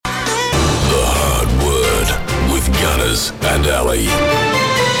Manners and Ali.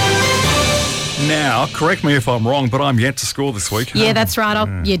 Now, correct me if I'm wrong, but I'm yet to score this week. Yeah, that's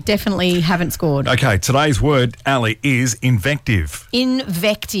right. You definitely haven't scored. Okay, today's word, Ali, is invective.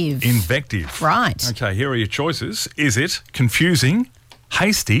 Invective. Invective. Right. Okay, here are your choices. Is it confusing,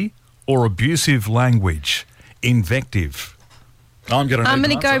 hasty, or abusive language? Invective. I'm going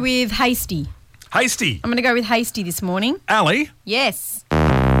to go with hasty. Hasty. I'm going to go with hasty this morning. Ali? Yes.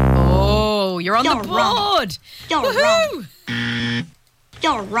 Oh, you're on the board. Wrong. You're Woohoo! wrong.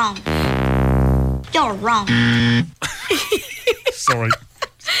 You're wrong. You're wrong. Sorry.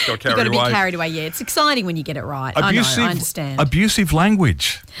 Got carried You've got to be away. carried away. Yeah, it's exciting when you get it right. I know, I understand. Abusive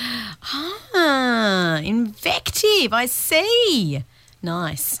language. Invective. I see.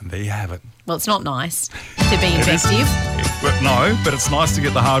 Nice. And there you have it. Well, it's not nice to be invective. No, but it's nice to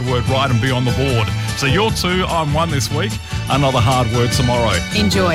get the hard word right and be on the board. So you're 2, I'm 1 this week. Another hard word tomorrow. Enjoy.